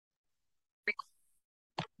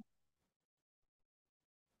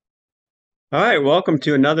All right, welcome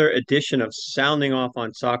to another edition of Sounding Off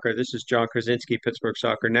on Soccer. This is John Krysinsky, Pittsburgh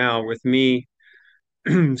Soccer Now, with me,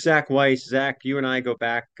 Zac Weiss. Zach, you and I go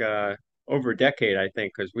back over a decade, I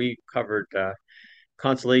think, because we covered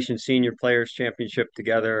Constellation Senior Players Championship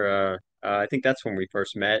together. I think that's when we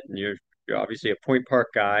first met, and you're obviously a Point Park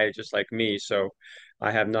guy, just like me. So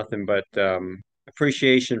I have nothing but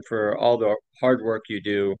appreciation for all the hard work you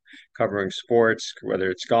do covering sports, whether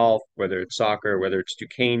it's golf, whether it's soccer, whether it's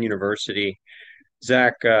Duquesne University.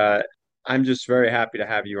 Zach, I'm just very happy to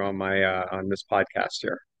have you on my on this podcast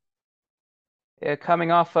here.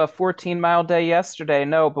 Coming off a 14-mile day yesterday,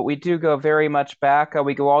 no, but we do go very much back.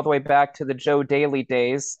 We go all the way back to the Joe Daly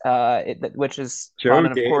days, which is fun, Joe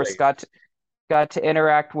and of course Daly. got to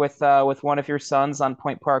interact with one of your sons on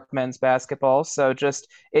Point Park men's basketball. So just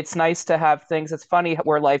it's nice to have things. It's funny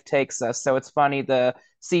where life takes us. So it's funny to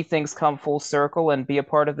see things come full circle and be a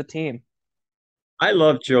part of the team. I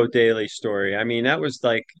love Joe Daly's story. I mean, that was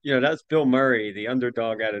like, that's Bill Murray, the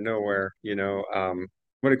underdog out of nowhere.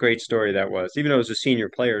 What a great story that was. Even though it was a senior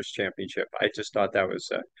players championship, I just thought that was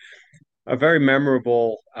a very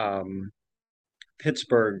memorable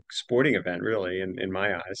Pittsburgh sporting event, really, in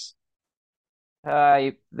my eyes.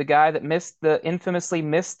 The guy that infamously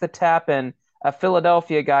missed the tap in, a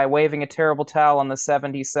Philadelphia guy waving a terrible towel on the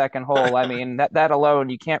 72nd hole. I mean, that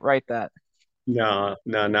alone, you can't write that. No,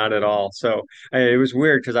 no, not at all. So it was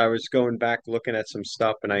weird because I was going back looking at some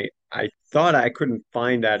stuff and I thought I couldn't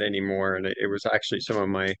find that anymore. And it was actually some of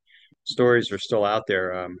my stories are still out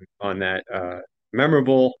there on that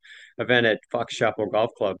memorable event at Fox Chapel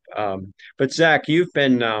Golf Club. But Zach, you've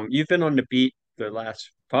been on the beat the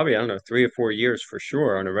last probably, I don't know, 3 or 4 years for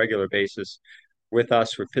sure on a regular basis with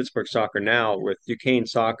us with Pittsburgh Soccer Now, with Duquesne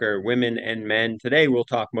Soccer, women and men. Today we'll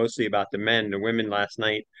talk mostly about the men. The women last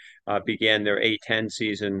night began their A10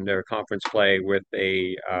 season, their conference play with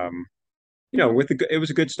it was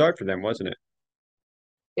a good start for them, wasn't it?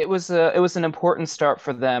 It was an important start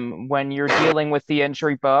for them when you're dealing with the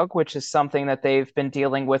injury bug, which is something that they've been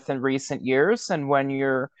dealing with in recent years, and when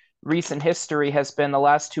your recent history has been the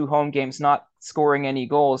last two home games not scoring any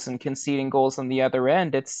goals and conceding goals on the other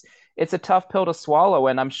end. It's a tough pill to swallow,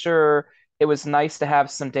 and I'm sure it was nice to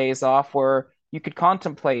have some days off where you could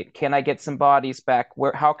contemplate, can I get some bodies back?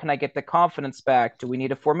 How can I get the confidence back? Do we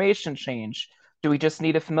need a formation change? Do we just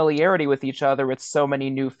need a familiarity with each other with so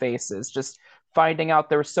many new faces? Just finding out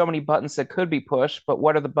there are so many buttons that could be pushed, but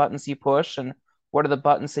what are the buttons you push and what are the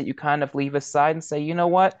buttons that you kind of leave aside and say, you know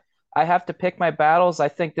what? I have to pick my battles. I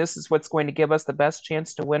think this is what's going to give us the best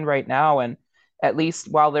chance to win right now. And at least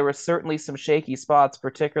while there were certainly some shaky spots,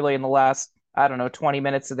 particularly in the last, I don't know, 20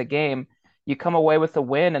 minutes of the game, you come away with a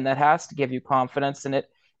win, and that has to give you confidence. And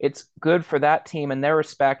it's good for that team in their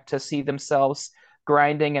respect to see themselves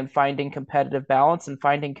grinding and finding competitive balance and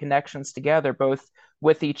finding connections together, both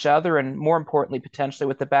with each other and more importantly, potentially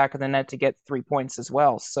with the back of the net to get 3 points as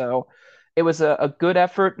well. So it was a good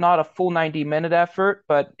effort, not a full 90-minute effort,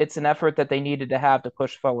 but it's an effort that they needed to have to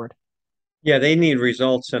push forward. Yeah, they need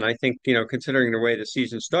results, and I think, considering the way the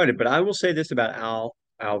season started, but I will say this about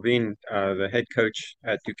Alvin, the head coach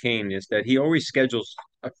at Duquesne, is that he always schedules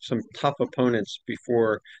some tough opponents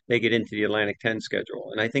before they get into the Atlantic 10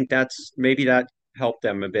 schedule. And I think that's maybe that helped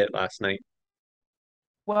them a bit last night.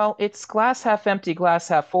 Well, it's glass half empty, glass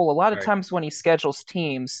half full. A lot of Right. times when he schedules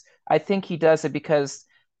teams, I think he does it because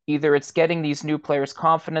either it's getting these new players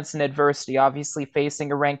confidence in adversity, obviously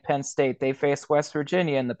facing a ranked Penn State. They faced West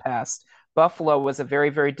Virginia in the past. Buffalo was a very,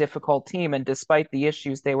 very difficult team, and despite the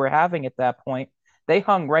issues they were having at that point, they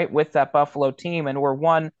hung right with that Buffalo team and were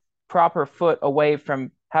one proper foot away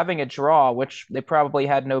from having a draw, which they probably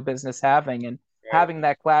had no business having. And Right. having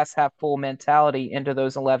that glass half full mentality into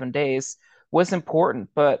those 11 days was important.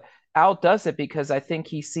 But Al does it because I think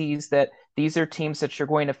he sees that these are teams that you're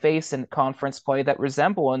going to face in conference play that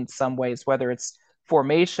resemble in some ways, whether it's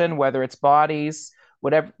formation, whether it's bodies,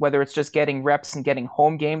 whatever, whether it's just getting reps and getting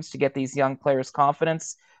home games to get these young players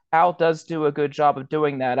confidence. Al does do a good job of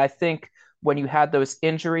doing that. I think when you had those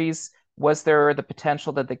injuries, was there the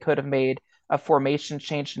potential that they could have made a formation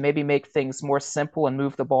change to maybe make things more simple and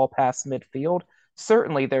move the ball past midfield?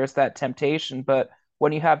 Certainly there's that temptation, but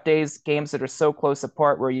when you have games that are so close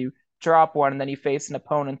apart where you drop one and then you face an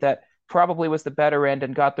opponent that probably was the better end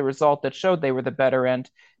and got the result that showed they were the better end,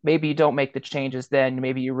 maybe you don't make the changes then.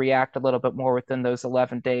 Maybe you react a little bit more within those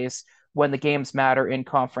 11 days when the games matter in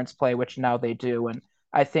conference play, which now they do. And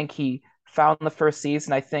I think he found the first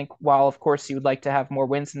season. I think while, of course, you would like to have more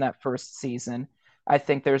wins in that first season, I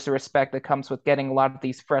think there's a respect that comes with getting a lot of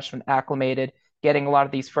these freshmen acclimated, getting a lot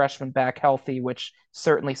of these freshmen back healthy, which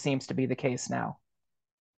certainly seems to be the case now.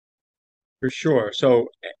 For sure. So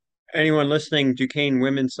anyone listening, Duquesne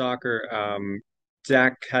women's soccer,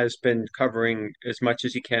 Zach has been covering as much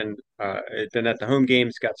as he can. Has been at the home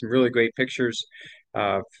games, got some really great pictures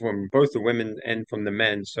from both the women and from the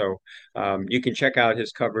men. So you can check out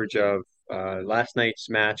his coverage of last night's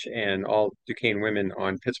match and all Duquesne women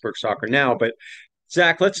on Pittsburgh Soccer Now. But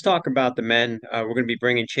Zach, let's talk about the men. We're going to be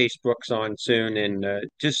bringing Chase Brooks on soon, and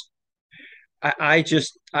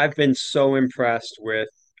I've been so impressed with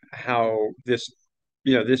how this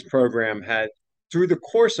program had through the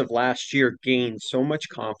course of last year gained so much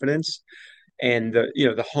confidence, and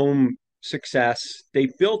the home success they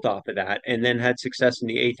built off of that and then had success in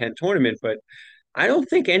the A10 tournament. But I don't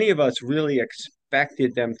think any of us really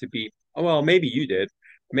expected them to be, oh, well, maybe you did,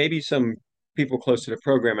 maybe some people close to the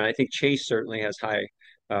program. And I think Chase certainly has high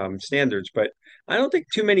standards, but I don't think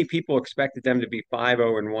too many people expected them to be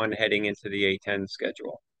 5-0-1 heading into the A10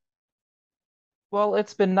 schedule. Well,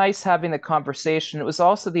 it's been nice having the conversation. It was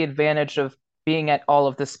also the advantage of being at all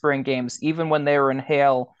of the spring games, even when they were in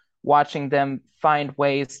Hale, watching them find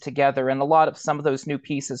ways together. And a lot of some of those new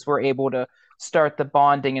pieces were able to start the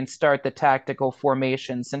bonding and start the tactical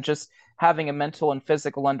formations and just having a mental and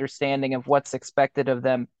physical understanding of what's expected of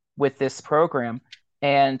them with this program.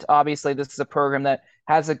 And obviously, this is a program that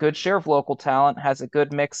has a good share of local talent, has a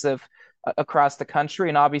good mix of across the country,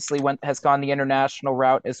 and obviously has gone the international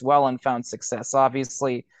route as well and found success.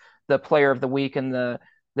 Obviously, the player of the week and the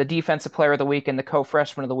defensive player of the week and the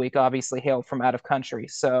co-freshman of the week obviously hail from out of country.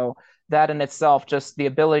 So that in itself, just the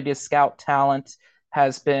ability to scout talent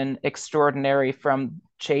has been extraordinary from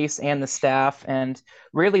Chase and the staff. And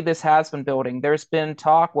really, this has been building. There's been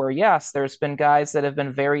talk where, yes, there's been guys that have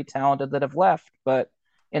been very talented that have left, but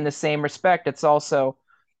in the same respect, it's also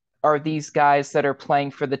are these guys that are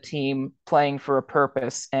playing for the team, playing for a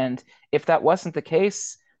purpose. And if that wasn't the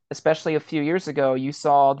case, especially a few years ago, you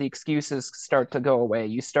saw the excuses start to go away.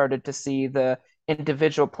 You started to see the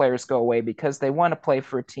individual players go away because they want to play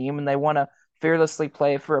for a team and they want to fearlessly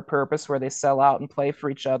play for a purpose where they sell out and play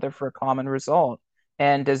for each other for a common result.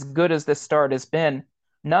 And as good as this start has been,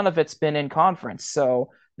 none of it's been in conference.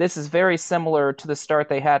 So this is very similar to the start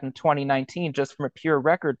they had in 2019, just from a pure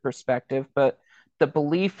record perspective. But the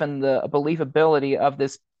belief and the believability of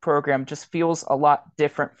this program just feels a lot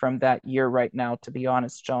different from that year right now, to be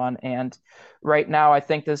honest, John. And right now, I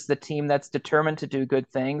think this is the team that's determined to do good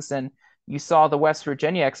things. And you saw the West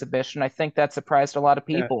Virginia exhibition. I think that surprised a lot of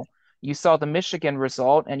Yeah, people. You saw the Michigan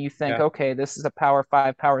result, and you think, yeah. okay, this is a Power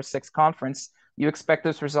Five, Power Six conference. You expect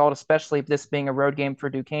this result, especially this being a road game for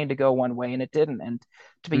Duquesne, to go one way, and it didn't. And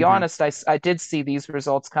to be Hmm. honest, I did see these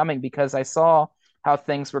results coming because I saw how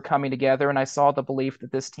things were coming together and I saw the belief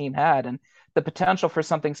that this team had and the potential for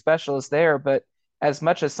something special is there, but as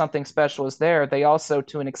much as something special is there, they also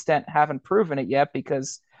to an extent haven't proven it yet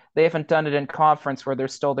because they haven't done it in conference where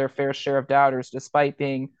there's still their fair share of doubters despite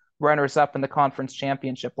being runners up in the conference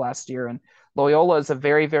championship last year. And Loyola is a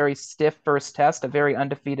very, very stiff first test, a very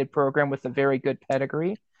undefeated program with a very good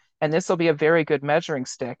pedigree. And this will be a very good measuring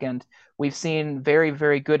stick. And we've seen very,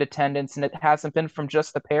 very good attendance, and it hasn't been from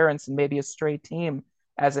just the parents and maybe a stray team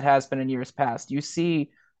as it has been in years past. You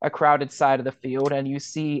see a crowded side of the field, and you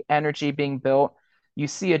see energy being built. You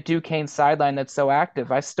see a Duquesne sideline that's so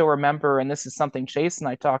active. I still remember, and this is something Chase and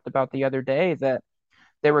I talked about the other day, that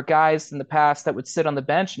there were guys in the past that would sit on the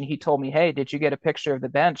bench, and he told me, "Hey, did you get a picture of the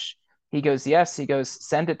bench?" He goes, "Yes." He goes,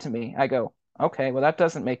 "Send it to me." I go, "Okay, well, that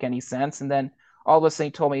doesn't make any sense." And then all of a sudden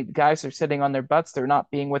he told me guys are sitting on their butts. They're not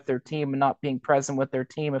being with their team and not being present with their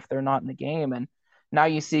team if they're not in the game. And now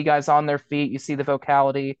you see guys on their feet. You see the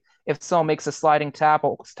vocality. If someone makes a sliding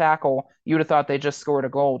tackle, you would have thought they just scored a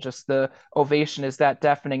goal. Just the ovation is that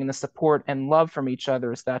deafening, and the support and love from each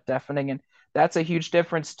other is that deafening. And that's a huge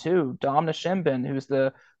difference too. Domna Shimbin, who's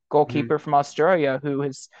the Hmm. goalkeeper from Australia, who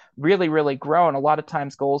has really, really grown. A lot of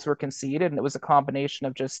times goals were conceded, and it was a combination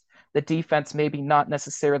of just the defense maybe not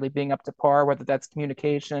necessarily being up to par, whether that's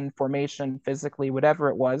communication, formation, physically, whatever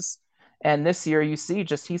it was. And this year, you see,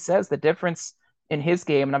 just he says the difference in his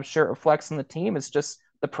game, and I'm sure it reflects on the team, is just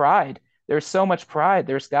the pride. There's so much pride.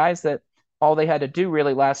 There's guys that all they had to do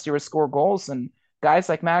really last year was score goals, and guys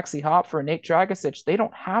like Maxi Hopfer and Nate Dragicic, they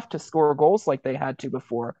don't have to score goals like they had to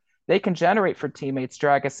before. They can generate for teammates.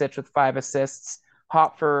 Dragicic with 5 assists,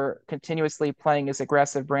 Hopfer continuously playing his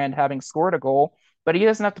aggressive brand, having scored a goal, but he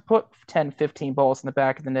doesn't have to put 10, 15 balls in the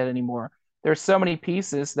back of the net anymore. There's so many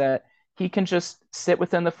pieces that he can just sit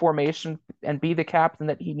within the formation and be the captain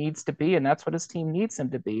that he needs to be, and that's what his team needs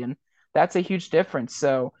him to be. And that's a huge difference.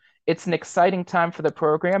 So it's an exciting time for the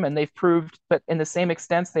program, and they've proved, but in the same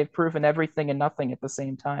extent, they've proven everything and nothing at the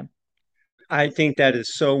same time. I think that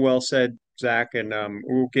is so well said, Zach, and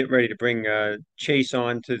we'll get ready to bring Chase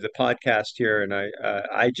on to the podcast here. And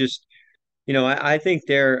I just, I think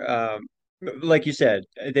they're, like you said,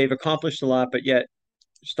 they've accomplished a lot, but yet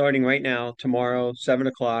starting right now, tomorrow, 7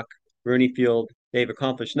 o'clock, Rooney Field, they've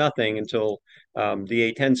accomplished nothing until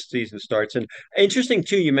the A10 season starts. And interesting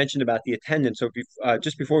too, you mentioned about the attendance. So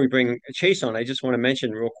just before we bring Chase on, I just want to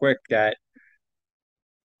mention real quick that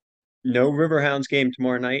no Riverhounds game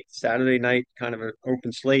tomorrow night. Saturday night, kind of an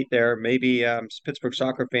open slate there. Maybe Pittsburgh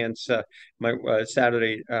soccer fans might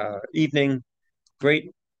Saturday evening. Great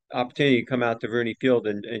opportunity to come out to Rooney Field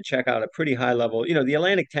and check out a pretty high level. The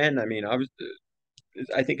Atlantic 10. I mean,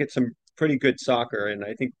 I think it's some pretty good soccer, and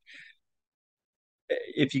I think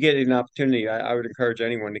if you get an opportunity, I would encourage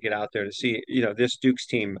anyone to get out there to see, this Dukes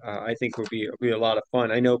team. I think will be a lot of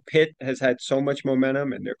fun. I know Pitt has had so much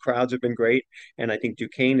momentum, and their crowds have been great, and I think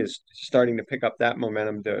Duquesne is starting to pick up that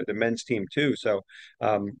momentum. The men's team too, so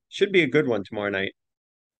should be a good one tomorrow night.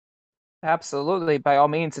 Absolutely. By all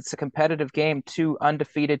means, it's a competitive game. Two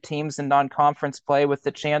undefeated teams in non-conference play with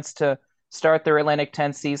the chance to start their Atlantic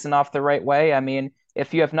 10 season off the right way. I mean,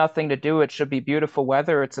 if you have nothing to do, it should be beautiful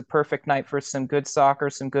weather. It's a perfect night for some good soccer,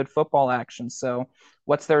 some good football action. So,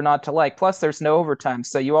 what's there not to like? Plus, there's no overtime,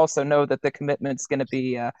 so you also know that the commitment's going to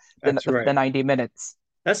be That's the right. 90 minutes.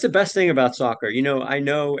 That's the best thing about soccer. I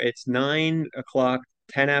know it's 9 o'clock,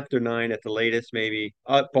 10 after 9 at the latest, maybe,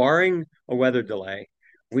 barring a weather delay.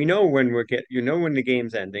 We know when when the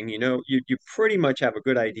game's ending. You pretty much have a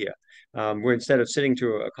good idea. Where instead of sitting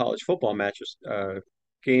through a college football match,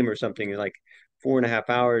 game or something like 4.5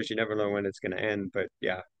 hours, you never know when it's going to end. But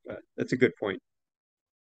yeah, that's a good point.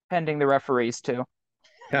 Pending the referees too.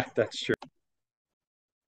 Yeah, that's true.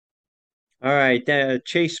 All right,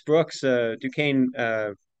 Chase Brooks, Duquesne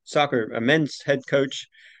soccer men's head coach,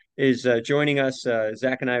 is joining us.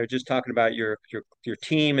 Zach and I were just talking about your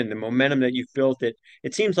team and the momentum that you've built.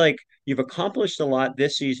 It seems like you've accomplished a lot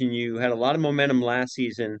this season. You had a lot of momentum last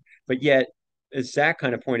season, but yet, as Zach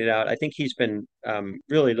kind of pointed out, I think he's been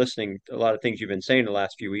really listening to a lot of things you've been saying the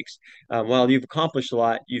last few weeks. While you've accomplished a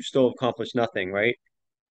lot, you've still accomplished nothing, right?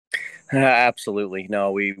 Absolutely.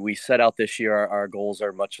 No, we set out this year. Our goals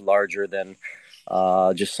are much larger than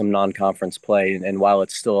just some non-conference play. And while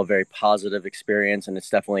it's still a very positive experience, and it's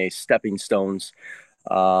definitely stepping stones,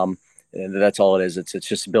 um, and that's all it is. It's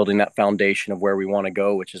just building that foundation of where we want to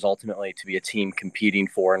go, which is ultimately to be a team competing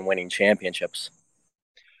for and winning championships.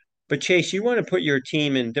 But Chase, you want to put your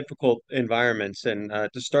team in difficult environments, and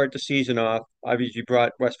to start the season off, obviously you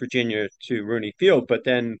brought West Virginia to Rooney Field, but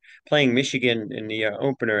then playing Michigan in the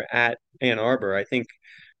opener at Ann Arbor. I think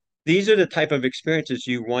these are the type of experiences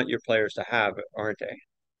you want your players to have, aren't they?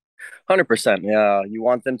 100%. Yeah, you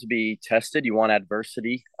want them to be tested. You want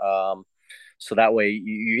adversity. So that way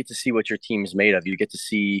you get to see what your team's made of. You get to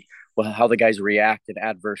see how the guys react in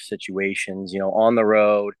adverse situations. On the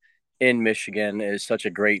road in Michigan is such a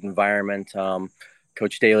great environment.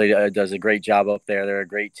 Coach Daly does a great job up there. They're a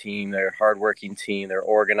great team. They're a hardworking team. They're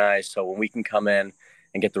organized. So when we can come in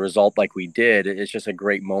and get the result like we did, it's just a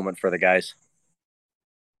great moment for the guys.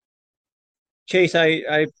 Chase,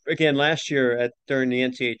 I again last year during the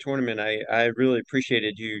NCAA tournament, I really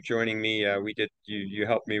appreciated you joining me. We did you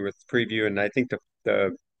helped me with preview, and I think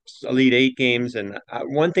the Elite Eight games. And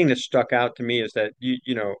one thing that stuck out to me is that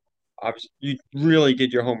obviously you really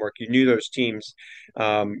did your homework. You knew those teams,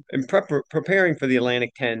 and preparing for the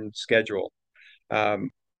Atlantic 10 schedule.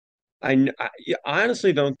 Um, I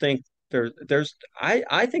honestly don't think there's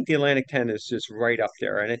I think the Atlantic 10 is just right up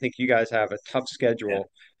there, and I think you guys have a tough Yeah.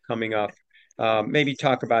 schedule coming up. Maybe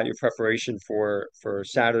talk about your preparation for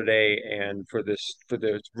Saturday and for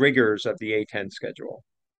the rigors of the A10 schedule.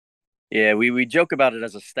 Yeah, we joke about it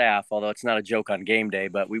as a staff, although it's not a joke on game day,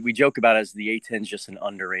 but we joke about it as the A10 is just an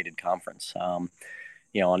underrated conference. On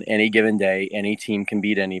any given day, any team can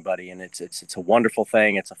beat anybody, and it's a wonderful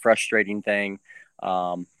thing. It's a frustrating thing,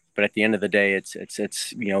 but at the end of the day, it's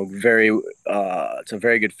very it's a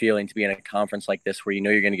very good feeling to be in a conference like this where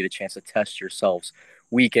you're going to get a chance to test yourselves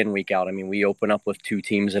week in week out. I mean, we open up with two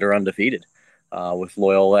teams that are undefeated, with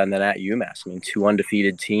Loyola and then at UMass. I mean, two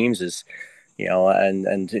undefeated teams is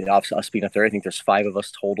and us being a third. I think there's five of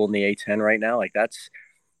us total in the A10 right now. Like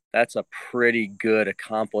that's a pretty good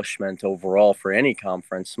accomplishment overall for any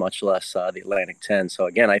conference, much less the Atlantic 10. So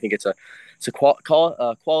again, I think it's a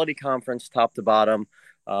quality conference, top to bottom.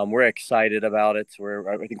 We're excited about it.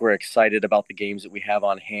 I think we're excited about the games that we have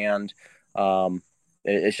on hand.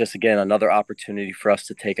 It's just again another opportunity for us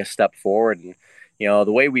to take a step forward. And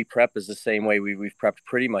the way we prep is the same way we've prepped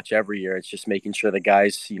pretty much every year. It's just making sure the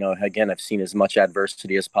guys, again, have seen as much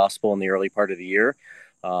adversity as possible in the early part of the year.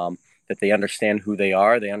 that they understand who they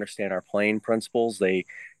are, they understand our playing principles, they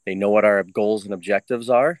know what our goals and objectives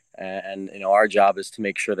are, and our job is to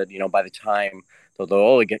make sure that by the time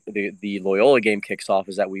the Loyola game kicks off,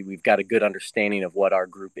 is that we've got a good understanding of what our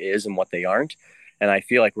group is and what they aren't, and I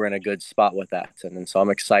feel like we're in a good spot with that, and so I'm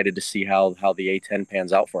excited to see how the A10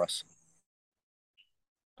 pans out for us.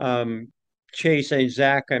 Um, Chase and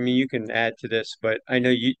Zach, I mean, you can add to this, but I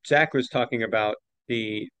know Zach was talking about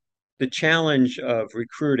the the challenge of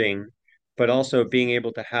recruiting, but also being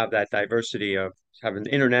able to have that diversity of having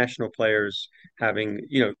international players, having,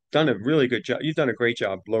 done a really good job. You've done a great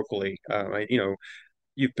job locally.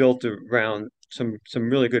 You've built around some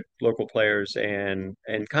really good local players and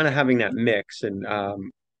kind of having that mix. And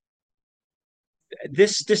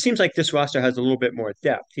this seems like this roster has a little bit more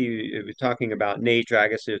depth. He was talking about Nate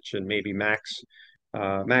Dragicic and maybe Maxi,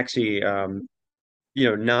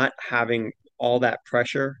 not having all that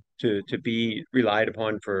pressure to be relied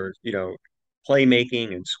upon for,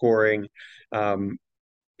 playmaking and scoring. Um,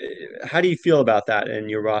 how do you feel about that in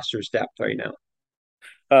your roster's depth right now?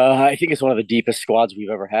 I think it's one of the deepest squads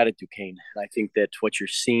we've ever had at Duquesne. I think that what you're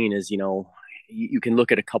seeing is, you can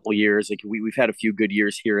look at a couple years. Like we've had a few good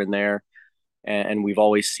years here and there, and we've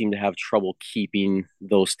always seemed to have trouble keeping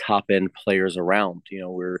those top end players around.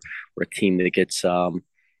 We're a team that gets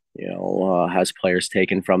has players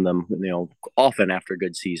taken from them, often after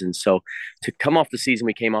good seasons. So to come off the season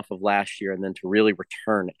we came off of last year and then to really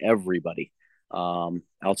return everybody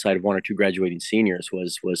outside of one or two graduating seniors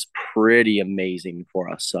was pretty amazing for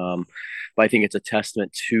us. But I think it's a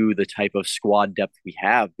testament to the type of squad depth we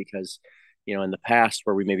have because, in the past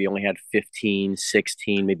where we maybe only had 15,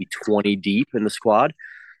 16, maybe 20 deep in the squad,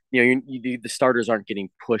 the starters aren't getting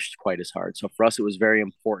pushed quite as hard. So for us, it was very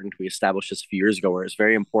important. We established this a few years ago where it's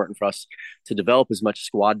very important for us to develop as much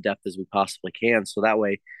squad depth as we possibly can. So that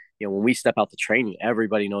way, when we step out to training,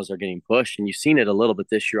 everybody knows they're getting pushed. And you've seen it a little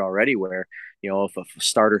bit this year already where, if a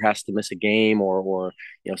starter has to miss a game or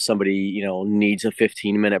somebody, needs a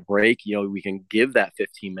 15-minute break, we can give that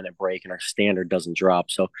 15-minute break and our standard doesn't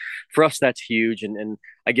drop. So for us, that's huge. And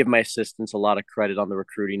I give my assistants a lot of credit on the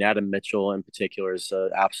recruiting. Adam Mitchell in particular is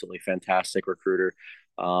an absolutely fantastic recruiter.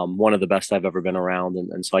 One of the best I've ever been around.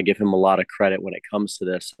 And so I give him a lot of credit when it comes to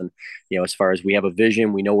this. And, as far as we have a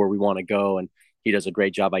vision, we know where we want to go. And he does a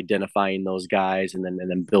great job identifying those guys and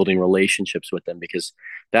then building relationships with them because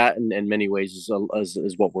that in many ways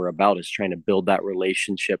is what we're about is trying to build that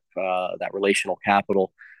relationship, that relational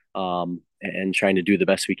capital, and trying to do the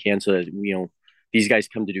best we can so that, these guys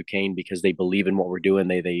come to Duquesne because they believe in what we're doing.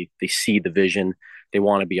 They see the vision. They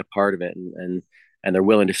want to be a part of it, and they're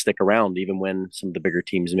willing to stick around even when some of the bigger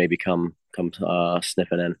teams maybe come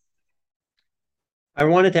sniffing in. I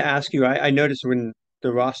wanted to ask you, I noticed when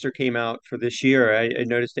the roster came out for this year, I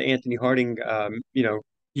noticed that Anthony Harding, you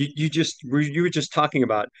were just talking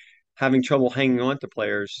about having trouble hanging on to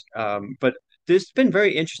players. But this has been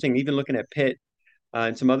very interesting, even looking at Pitt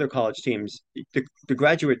and some other college teams, the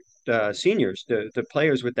graduate seniors, the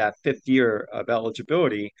players with that fifth year of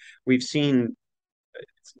eligibility, we've seen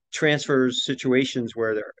transfers situations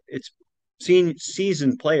where it's seen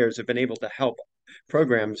seasoned players have been able to help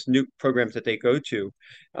new programs that they go to.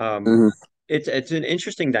 Um, Mm-hmm. it's an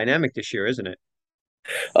interesting dynamic this year, isn't it?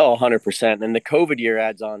 Oh, 100%. And the COVID year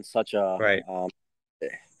adds on such a Right.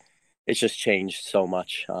 it's just changed so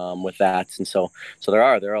much with that, and so there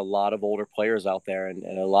are a lot of older players out there, and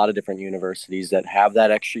a lot of different universities that have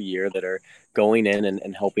that extra year that are going in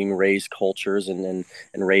and helping raise cultures and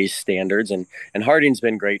raise standards, and Harding's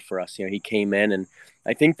been great for us. He came in, and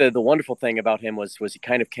I think the wonderful thing about him was he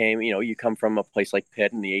kind of came. You come from a place like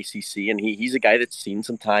Pitt in the ACC, and he's a guy that's seen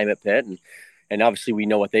some time at Pitt, and obviously we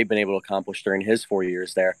know what they've been able to accomplish during his 4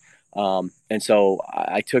 years there. And so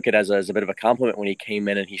I took it as a bit of a compliment when he came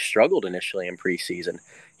in and he struggled initially in preseason.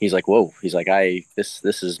 He's like, whoa, he's like, this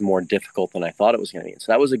is more difficult than I thought it was going to be. And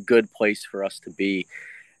so that was a good place for us to be.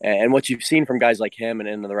 And what you've seen from guys like him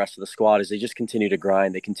and the rest of the squad is they just continue to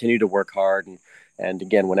grind. They continue to work hard. And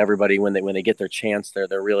again, when they get their chance,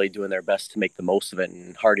 they're really doing their best to make the most of it.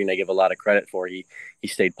 And Harding, I give a lot of credit for. He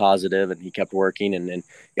stayed positive and he kept working. And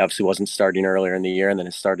he obviously wasn't starting earlier in the year, and then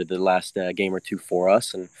it started the last game or two for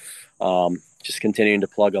us. And just continuing to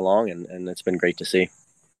plug along, and it's been great to see.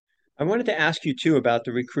 I wanted to ask you too about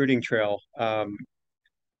the recruiting trail.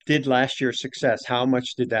 Did last year's success, how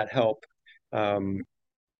much did that help? Um,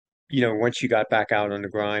 once you got back out on the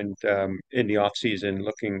grind in the off season,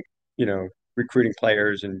 looking, recruiting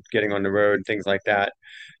players and getting on the road, things like that.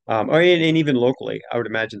 And even locally, I would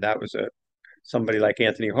imagine that was somebody like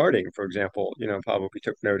Anthony Harding, for example, probably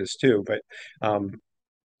took notice too. But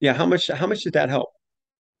yeah, how much did that help?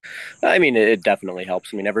 I mean, it definitely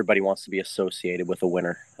helps. I mean, everybody wants to be associated with a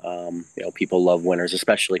winner. People love winners,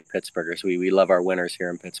 especially Pittsburghers. We love our winners here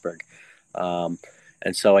in Pittsburgh. Um,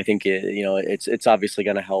 and so I think it's obviously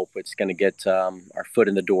going to help. It's going to get our foot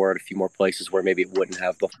in the door at a few more places where maybe it wouldn't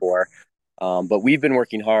have before. But we've been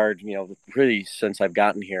working hard, really since I've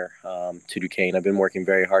gotten here to Duquesne. I've been working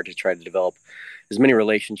very hard to try to develop as many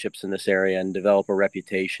relationships in this area and develop a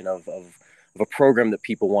reputation of a program that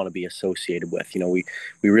people want to be associated with. We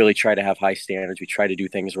really try to have high standards. We try to do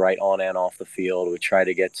things right on and off the field. We try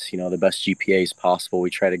to get the best GPAs possible. We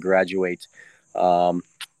try to graduate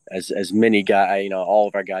as many guys. All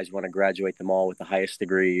of our guys want to graduate them all with the highest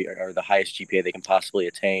degree or the highest GPA they can possibly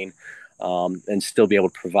attain. And still be able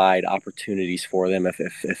to provide opportunities for them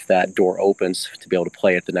if that door opens to be able to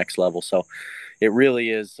play at the next level. So it really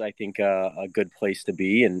is, I think, a good place to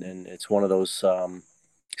be, and it's one of those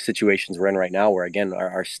situations we're in right now where again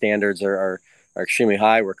our standards are extremely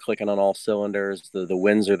high. We're clicking on all cylinders. The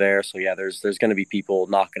wins are there. So yeah, there's going to be people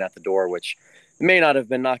knocking at the door, which may not have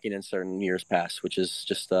been knocking in certain years past, which is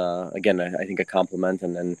just again I think a compliment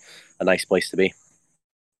and a nice place to be.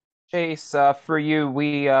 Chase, for you,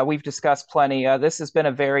 we've discussed plenty. This has been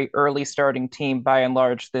a very early starting team by and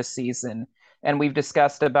large this season, and we've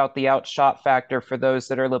discussed about the outshot factor for those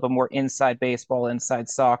that are a little bit more inside baseball, inside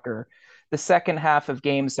soccer. The second half of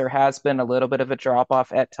games, there has been a little bit of a drop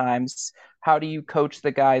off at times. How do you coach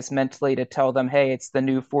the guys mentally to tell them, hey, it's the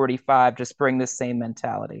new 45, just bring the same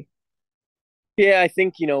mentality? Yeah, I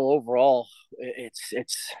think overall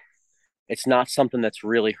it's not something that's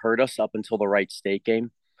really hurt us up until the Wright State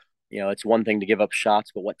game. It's one thing to give up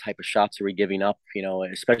shots, but what type of shots are we giving up?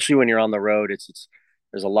 Especially when you're on the road, it's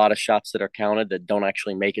there's a lot of shots that are counted that don't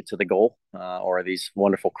actually make it to the goal, or these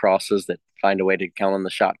wonderful crosses that find a way to count on the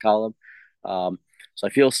shot column. Um, so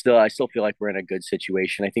I still feel like we're in a good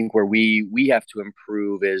situation. I think where we have to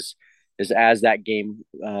improve is as that game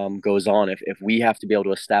goes on. If we have to be able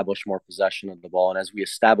to establish more possession of the ball, and as we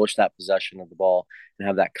establish that possession of the ball and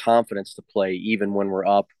have that confidence to play even when we're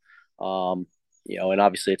up, um, and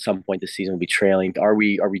obviously at some point the season will be trailing. Are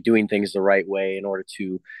we doing things the right way in order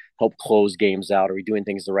to help close games out? Are we doing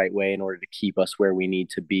things the right way in order to keep us where we need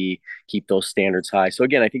to be, keep those standards high? So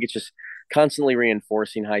again, I think it's just constantly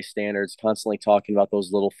reinforcing high standards, constantly talking about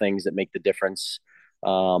those little things that make the difference.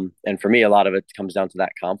 And for me, a lot of it comes down to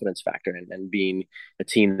that confidence factor and being a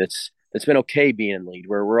team that's been okay being in the lead,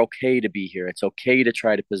 where we're okay to be here. It's okay to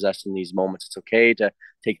try to possess in these moments. It's okay to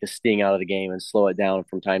take the sting out of the game and slow it down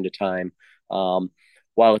from time to time, um,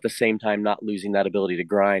 while at the same time not losing that ability to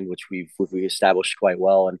grind, which we've established quite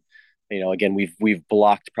well. And again, we've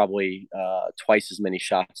blocked probably twice as many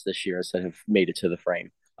shots this year as that have made it to the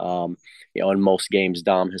frame. In most games,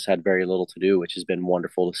 Dom has had very little to do, which has been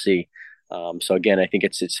wonderful to see. So again, I think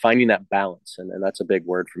it's finding that balance, and that's a big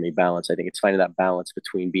word for me, balance. I think it's finding that balance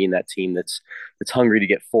between being that team that's hungry to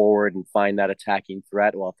get forward and find that attacking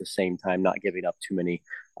threat, while at the same time not giving up too many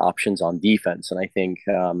options on defense. And I think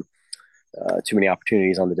too many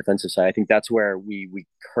opportunities on the defensive side. I think that's where we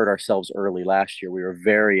hurt ourselves early last year. We were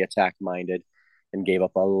very attack minded and gave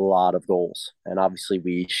up a lot of goals. And obviously,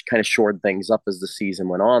 we kind of shored things up as the season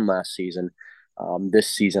went on last season. This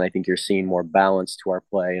season, I think you're seeing more balance to our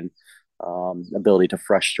play and ability to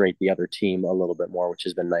frustrate the other team a little bit more, which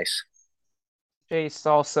has been nice. Chase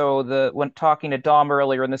also the when talking to Dom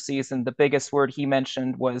earlier in the season, the biggest word he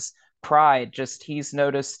mentioned was pride. Just he's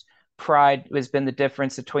noticed pride has been the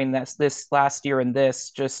difference between this last year and this.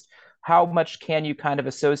 Just how much can you kind of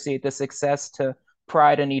associate the success to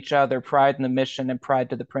pride in each other, pride in the mission, and pride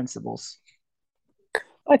to the principles?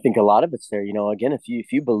 I think a lot of it's there. Again,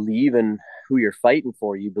 if you believe in who you're fighting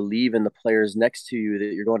for, you believe in the players next to you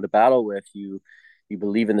that you're going to battle with. You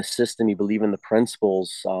believe in the system. You believe in the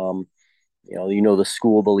principles. The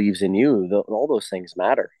school believes in you. All those things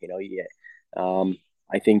matter.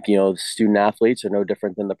 I think student athletes are no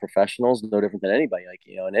different than the professionals, no different than anybody. Like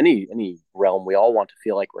in any realm, we all want to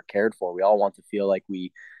feel like we're cared for. We all want to feel like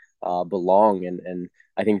we belong, and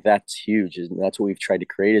I think that's huge. And that's what we've tried to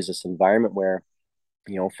create is this environment where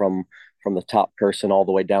from the top person all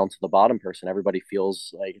the way down to the bottom person, everybody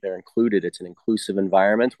feels like they're included. It's an inclusive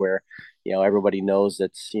environment where everybody knows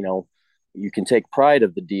you can take pride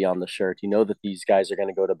of the D on the shirt. You know that these guys are going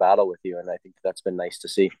to go to battle with you, and I think that's been nice to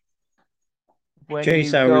see. When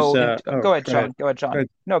Chase, you I was go into, go ahead, go ahead. John. Go ahead, Go John. ahead.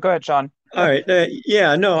 No, go ahead, John. All right.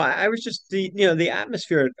 Yeah, no, I was just the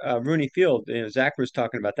atmosphere at Rooney Field. Zach was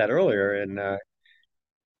talking about that earlier, and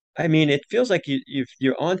I mean, it feels like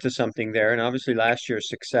you're onto something there. And obviously, last year's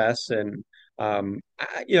success, and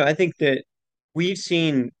I think that we've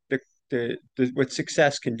seen what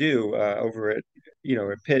success can do over at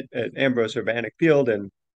at Pitt at Ambrose Urbanic Field,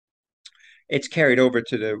 and it's carried over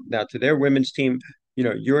to their women's team.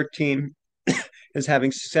 Your team is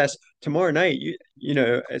having success tomorrow night.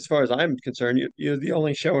 As far as I'm concerned, you're the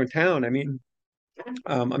only show in town. I mean,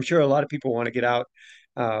 I'm sure a lot of people want to get out.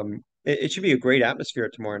 It should be a great atmosphere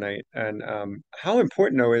tomorrow night. And how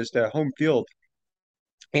important, though, is the home field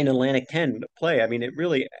in Atlantic 10 play? I mean, it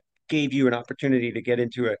really gave you an opportunity to get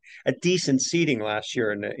into a decent seating last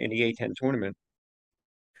year in the A10 tournament.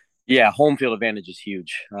 Yeah, home field advantage is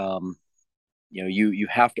huge. You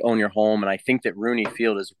have to own your home, and I think that Rooney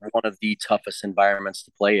Field is one of the toughest environments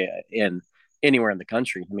to play in anywhere in the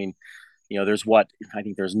country. I mean, there's I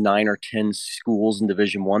think there's 9 or 10 schools in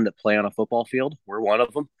Division I that play on a football field. We're one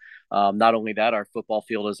of them. Not only that, our football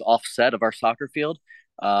field is offset of our soccer field.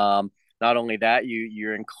 Not only that,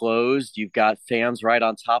 you're enclosed. You've got fans right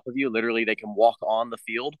on top of you. Literally, they can walk on the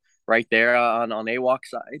field right there on AWOC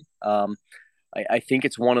side. I think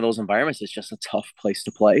it's one of those environments. It's just a tough place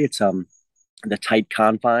to play. It's the tight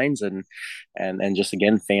confines and just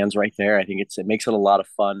again fans right there. I think it makes it a lot of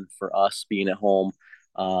fun for us being at home.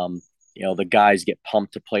 The guys get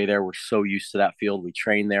pumped to play there. We're so used to that field. We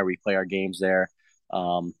train there. We play our games there.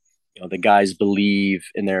 The guys believe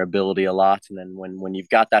in their ability a lot, and then when you've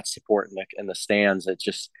got that support in the stands, it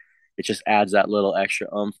just adds that little extra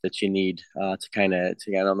oomph that you need to kind of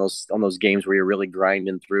get on those games where you're really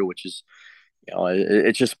grinding through, which is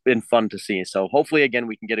it's just been fun to see. So hopefully, again,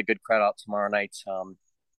 we can get a good crowd out tomorrow night.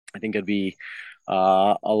 I think it'd be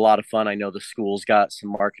a lot of fun. I know the school's got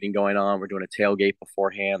some marketing going on. We're doing a tailgate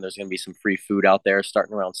beforehand. There's going to be some free food out there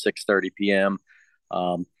starting around 6:30 p.m.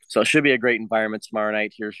 So it should be a great environment tomorrow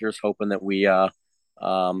night. Here's hoping that we have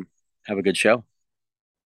a good show.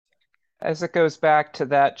 As it goes back to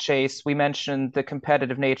that, Chase, we mentioned the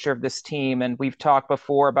competitive nature of this team, and we've talked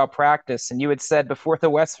before about practice. And you had said before the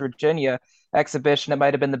West Virginia exhibition, it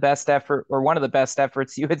might have been the best effort or one of the best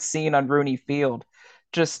efforts you had seen on Rooney Field.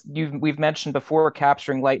 We've mentioned before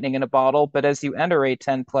capturing lightning in a bottle, but as you enter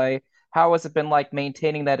A10 play, how has it been like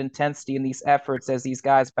maintaining that intensity in these efforts as these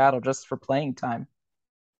guys battle just for playing time?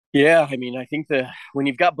 Yeah, I mean, I think when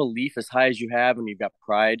you've got belief as high as you have, and you've got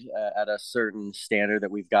pride at a certain standard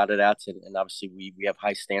that we've got it at, and obviously we have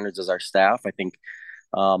high standards as our staff. I think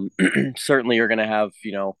certainly you're going to have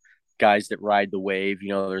guys that ride the wave.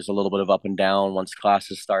 There's a little bit of up and down once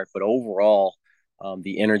classes start, but overall,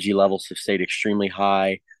 the energy levels have stayed extremely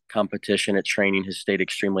high. Competition at training has stayed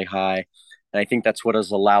extremely high. And I think that's what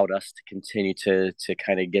has allowed us to continue to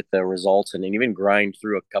kind of get the results and even grind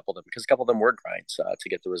through a couple of them, because a couple of them were grinds to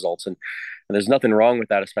get the results. And there's nothing wrong with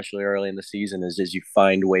that, especially early in the season, is you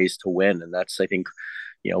find ways to win. And that's, I think,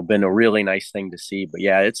 been a really nice thing to see. But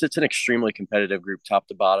yeah, it's an extremely competitive group, top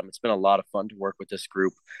to bottom. It's been a lot of fun to work with this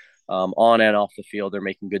group on and off the field. They're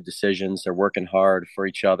making good decisions. They're working hard for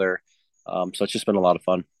each other. So it's just been a lot of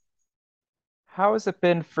fun. How has it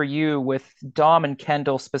been for you with Dom and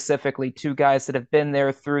Kendall specifically, two guys that have been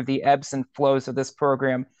there through the ebbs and flows of this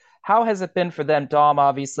program? How has it been for them, Dom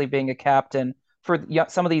obviously being a captain, for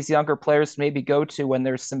some of these younger players to maybe go to when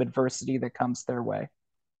there's some adversity that comes their way?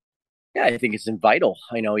 Yeah, I think it's vital.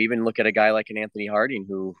 Even look at a guy like an Anthony Harding,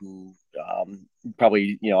 who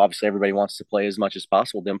probably, obviously everybody wants to play as much as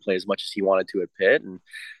possible, didn't play as much as he wanted to at Pitt, and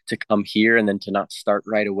to come here and then to not start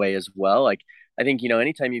right away as well. Like, I think,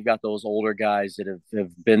 anytime you've got those older guys that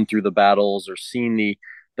have been through the battles or seen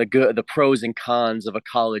the pros and cons of a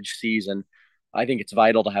college season, I think it's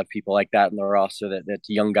vital to have people like that in the roster that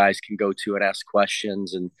young guys can go to and ask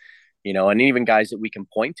questions, and even guys that we can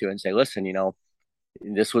point to and say, listen,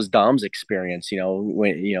 this was Dom's experience.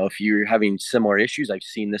 If you're having similar issues, I've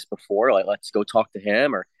seen this before. Like, let's go talk to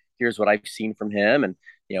him, or here's what I've seen from him. And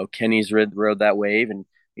Kenny's rode that wave, and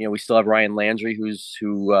we still have Ryan Landry, who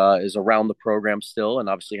is around the program still, and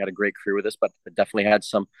obviously had a great career with us, but definitely had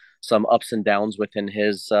some ups and downs within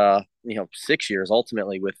his 6 years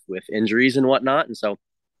ultimately with injuries and whatnot. And so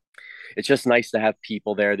it's just nice to have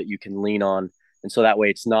people there that you can lean on, and so that way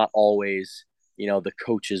it's not always the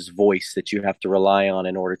coach's voice that you have to rely on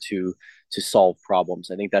in order to solve problems.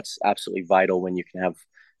 I think that's absolutely vital when you can have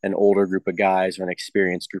an older group of guys or an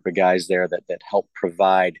experienced group of guys there that help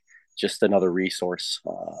provide just another resource.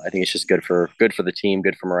 I think it's just good for the team,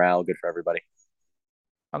 good for morale, good for everybody.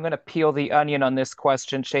 I'm going to peel the onion on this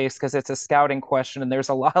question, Chase, because it's a scouting question and there's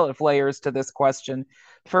a lot of layers to this question.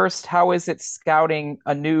 First, how is it scouting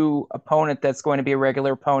a new opponent that's going to be a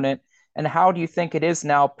regular opponent? And how do you think it is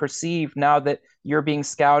now perceived now that you're being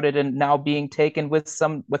scouted and now being taken with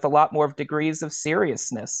a lot more degrees of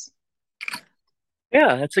seriousness?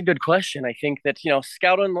 Yeah, that's a good question. I think that,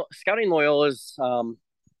 scouting Loyola is, we're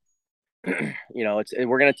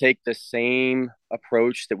going to take the same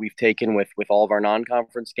approach that we've taken with all of our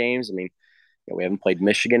non-conference games. I mean, we haven't played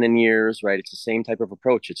Michigan in years, right? It's the same type of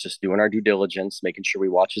approach. It's just doing our due diligence, making sure we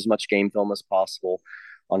watch as much game film as possible,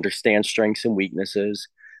 understand strengths and weaknesses,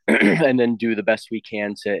 and then do the best we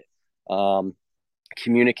can to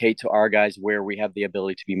communicate to our guys where we have the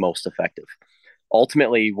ability to be most effective.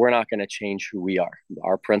 Ultimately, we're not going to change who we are.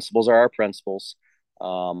 Our principles are our principles.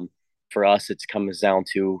 For us, it comes down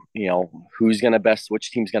to,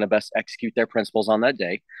 which team's going to best execute their principles on that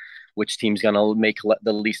day, which team's going to make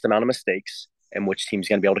the least amount of mistakes, and which team's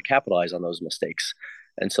going to be able to capitalize on those mistakes.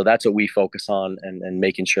 And so that's what we focus on, and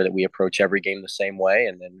making sure that we approach every game the same way.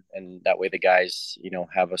 And that way the guys,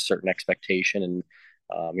 have a certain expectation, and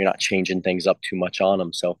you're not changing things up too much on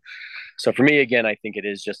them. So for me, again, I think it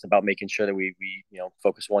is just about making sure that we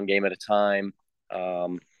focus one game at a time,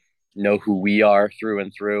 know who we are through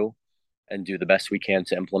and through, and do the best we can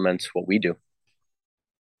to implement what we do.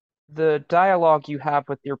 The dialogue you have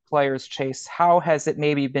with your players, Chase, how has it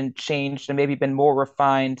maybe been changed and maybe been more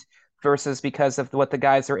refined versus because of what the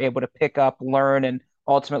guys are able to pick up, learn, and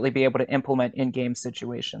ultimately be able to implement in game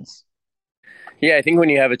situations? Yeah, I think when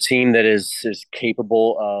you have a team that is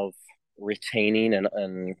capable of retaining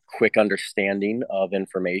and quick understanding of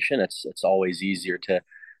information, it's always easier to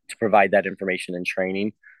provide that information in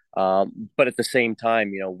training. But at the same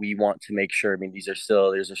time, we want to make sure. I mean, these are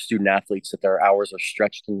student athletes that their hours are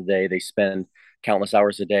stretched in the day. They spend countless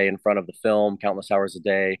hours a day in front of the film, countless hours a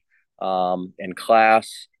day in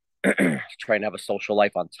class, trying to have a social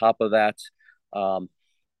life on top of that.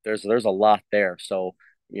 There's a lot there. So,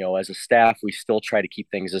 as a staff, we still try to keep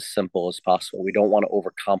things as simple as possible. We don't want to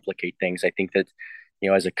overcomplicate things. I think that,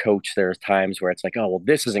 as a coach, there's times where it's like, oh, well,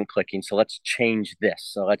 this isn't clicking, so let's change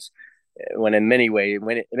this. So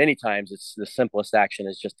many times it's the simplest action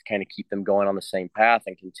is just to kind of keep them going on the same path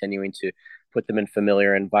and continuing to put them in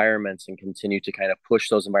familiar environments and continue to kind of push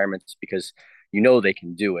those environments because they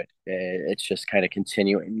can do it. It's just kind of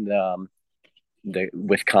continuing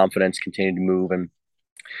with confidence, continue to move and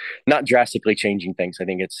not drastically changing things. I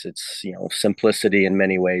think it's simplicity in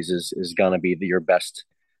many ways is going to be your best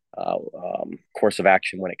course of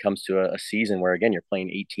action when it comes to a season where, again, you're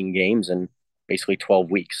playing 18 games in basically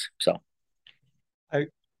 12 weeks. So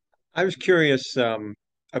I was curious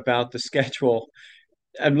about the schedule.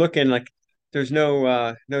 I'm looking like there's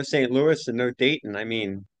no St. Louis and no Dayton. I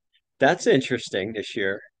mean, that's interesting this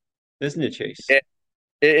year, isn't it, Chase?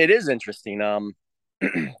 It is interesting.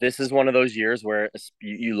 This is one of those years where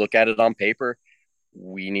you look at it on paper,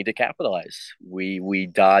 we need to capitalize. We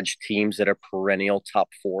dodge teams that are perennial top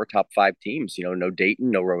 4, top 5 teams. No Dayton,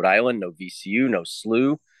 no Rhode Island, no VCU, no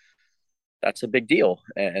SLU. That's a big deal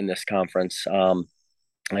in this conference.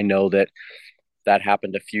 I know that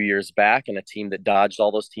happened a few years back, and a team that dodged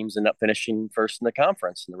all those teams ended up finishing first in the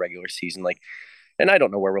conference in the regular season. And I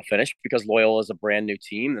don't know where we'll finish because Loyola is a brand new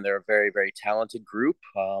team, and they're a very, very talented group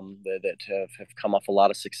that have come off a lot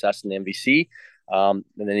of success in the MVC. And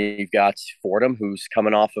then you've got Fordham, who's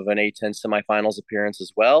coming off of an A10 semifinals appearance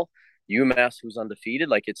as well. UMass, who's undefeated.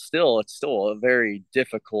 It's still a very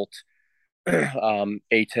difficult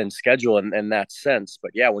A10 schedule in that sense.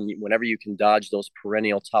 But yeah, whenever you can dodge those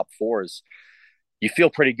perennial top 4s, you feel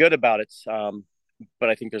pretty good about it. But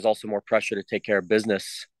I think there's also more pressure to take care of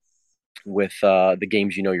business with the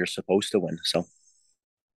games you're supposed to win. So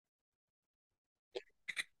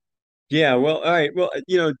Yeah, well, all right. Well,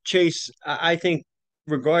 Chase, I think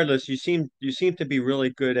regardless, you seem to be really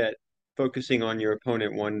good at focusing on your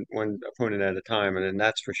opponent one opponent at a time, and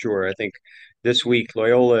that's for sure. I think this week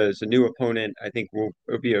Loyola is a new opponent. I think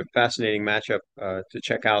it'll be a fascinating matchup to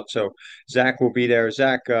check out. So Zach will be there.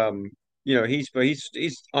 Zach, he's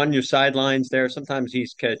on your sidelines there. Sometimes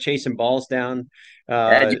he's kind of chasing balls down.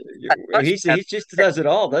 Ed, Uh, he just does it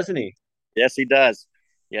all, doesn't he? yes, he does.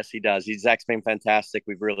 Yes, he does. Zach's been fantastic.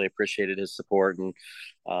 We've really appreciated his support and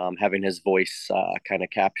having his voice kind of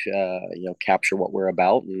capture what we're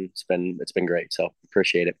about, and it's been great. So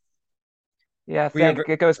appreciate it. Yeah, We have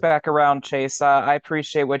it goes back around, Chase. I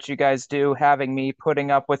appreciate what you guys do, having me,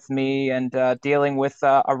 putting up with me, and dealing with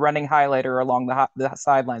a running highlighter along the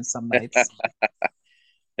sidelines some nights.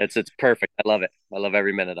 It's perfect. I love it. I love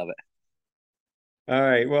every minute of it. All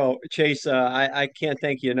right. Well, Chase, I can't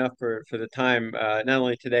thank you enough for the time, not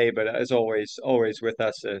only today, but as always with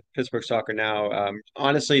us at Pittsburgh Soccer Now.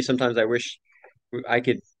 Honestly, sometimes I wish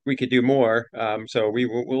we could do more. So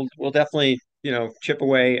we'll definitely, chip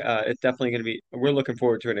away. It's definitely going to be. We're looking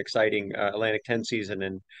forward to an exciting Atlantic 10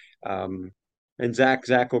 season, and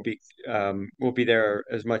Zach will be there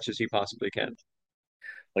as much as he possibly can.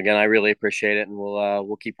 Again, I really appreciate it, and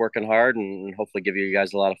we'll keep working hard and hopefully give you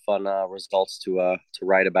guys a lot of fun results to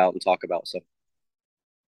write about and talk about. So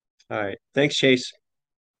All right. Thanks, Chase.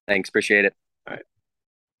 thanks, appreciate it. All right.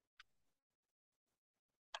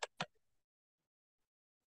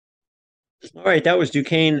 All right, that was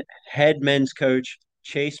Duquesne head men's coach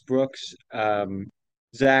Chase Brooks.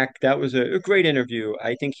 Zach, that was a great interview.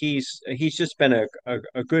 I think he's just been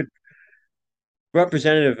a good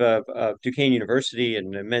representative of Duquesne University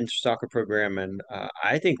and the men's soccer program, and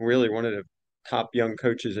I think really one of the top young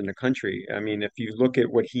coaches in the country. I mean, if you look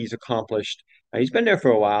at what he's accomplished, he's been there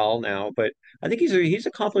for a while now, but I think he's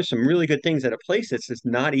accomplished some really good things at a place that's just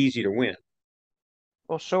not easy to win.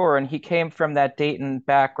 Well, sure. And he came from that Dayton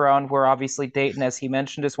background where obviously Dayton, as he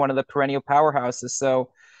mentioned, is one of the perennial powerhouses. So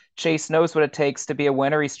Chase knows what it takes to be a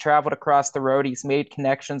winner. He's traveled across the road, he's made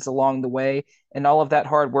connections along the way, and all of that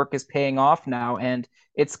hard work is paying off now. And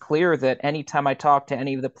it's clear that anytime I talk to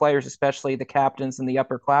any of the players, especially the captains and the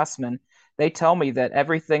upperclassmen, they tell me that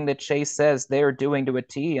everything that Chase says they're doing to a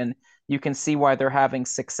T, and you can see why they're having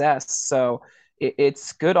success. So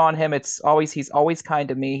it's good on him. He's always kind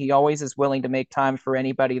to me. He always is willing to make time for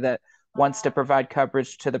anybody that wants to provide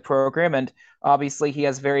coverage to the program. And obviously, he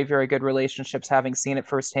has very, very good relationships, having seen it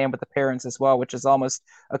firsthand with the parents as well, which is almost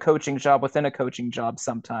a coaching job within a coaching job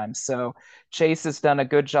sometimes. So Chase has done a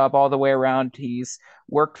good job all the way around. He's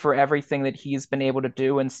worked for everything that he's been able to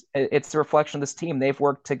do. And it's a reflection of this team. They've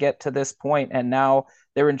worked to get to this point, and now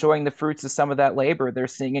they're enjoying the fruits of some of that labor. They're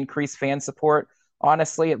seeing increased fan support.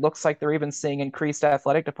 Honestly, it looks like they're even seeing increased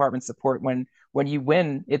athletic department support. When you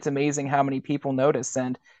win, it's amazing how many people notice,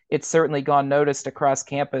 and it's certainly gone noticed across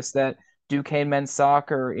campus that Duquesne men's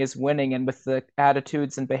soccer is winning, and with the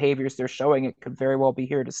attitudes and behaviors they're showing, it could very well be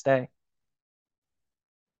here to stay.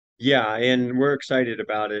 Yeah, and we're excited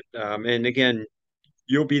about it. And again,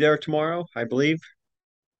 you'll be there tomorrow, I believe.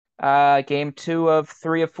 Game 2 of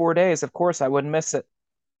 3 of 4 days. Of course, I wouldn't miss it.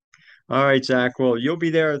 All right, Zach. Well, you'll be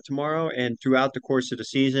there tomorrow and throughout the course of the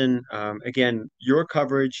season. Again, your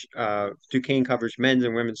coverage, Duquesne coverage, men's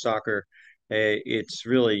and women's soccer, it's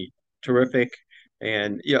really terrific.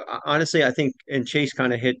 And honestly, I think and Chase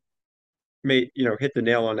kind of hit the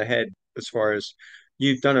nail on the head as far as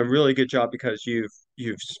you've done a really good job because you've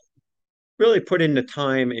really put in the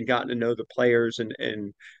time and gotten to know the players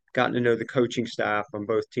and gotten to know the coaching staff on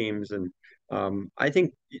both teams. And I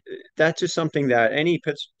think that's just something that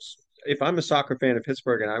if I'm a soccer fan of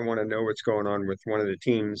Pittsburgh and I want to know what's going on with one of the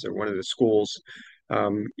teams or one of the schools,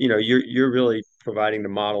 you're really providing the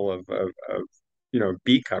model of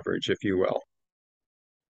beat coverage, if you will.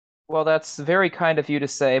 Well, that's very kind of you to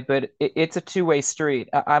say, but it's a two-way street.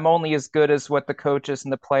 I'm only as good as what the coaches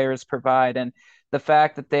and the players provide. And the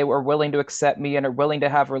fact that they were willing to accept me and are willing to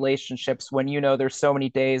have relationships when there's so many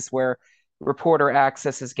days where reporter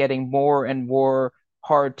access is getting more and more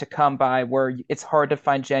hard to come by, where it's hard to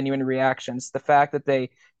find genuine reactions. The fact that they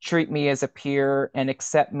treat me as a peer and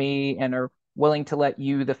accept me and are willing to let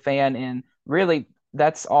you, the fan, in, really,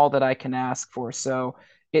 that's all that I can ask for. So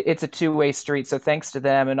it's a two-way street. So thanks to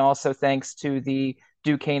them, and also thanks to the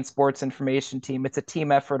Duquesne Sports Information Team. It's a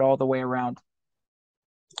team effort all the way around.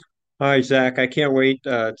 All right, Zach, I can't wait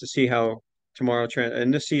to see how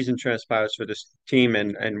and this season transpires for this team.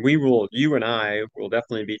 And you and I will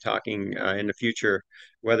definitely be talking in the future,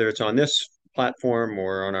 whether it's on this platform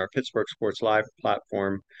or on our Pittsburgh Sports Live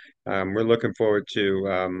platform. We're looking forward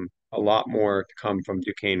to a lot more to come from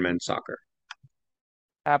Duquesne men's soccer.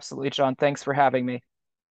 Absolutely, John. Thanks for having me.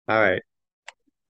 All right.